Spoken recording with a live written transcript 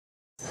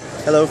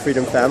Hello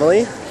Freedom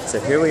Family.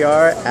 So here we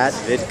are at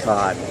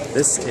VidCon.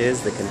 This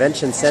is the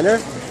convention center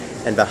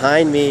and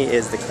behind me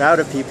is the crowd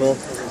of people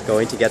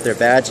going to get their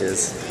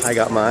badges. I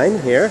got mine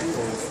here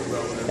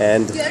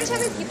and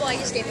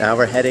now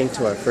we're heading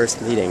to our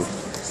first meeting.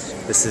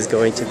 This is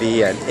going to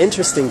be an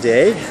interesting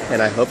day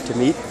and I hope to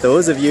meet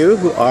those of you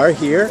who are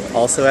here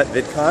also at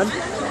VidCon,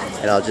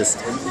 and I'll just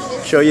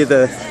show you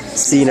the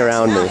scene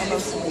around me.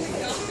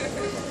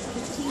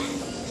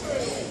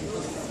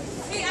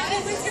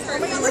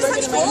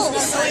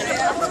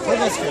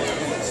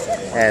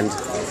 And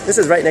this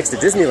is right next to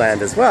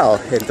Disneyland as well.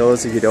 And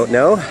those of you who don't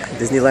know,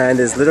 Disneyland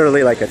is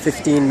literally like a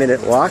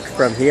 15-minute walk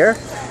from here.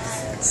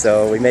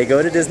 So we may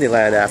go to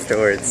Disneyland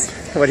afterwards.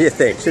 What do you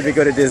think? Should we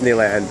go to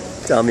Disneyland?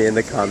 Tell me in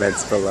the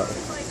comments below.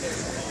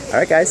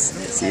 Alright guys,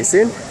 see you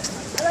soon.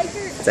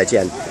 再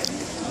见.